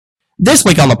This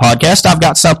week on the podcast, I've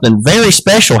got something very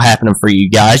special happening for you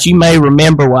guys. You may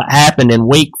remember what happened in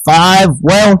week 5.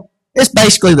 Well, it's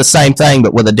basically the same thing,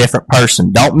 but with a different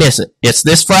person. Don't miss it. It's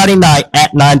this Friday night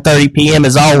at 9:30 p.m.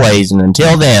 as always, and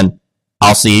until then,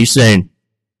 I'll see you soon.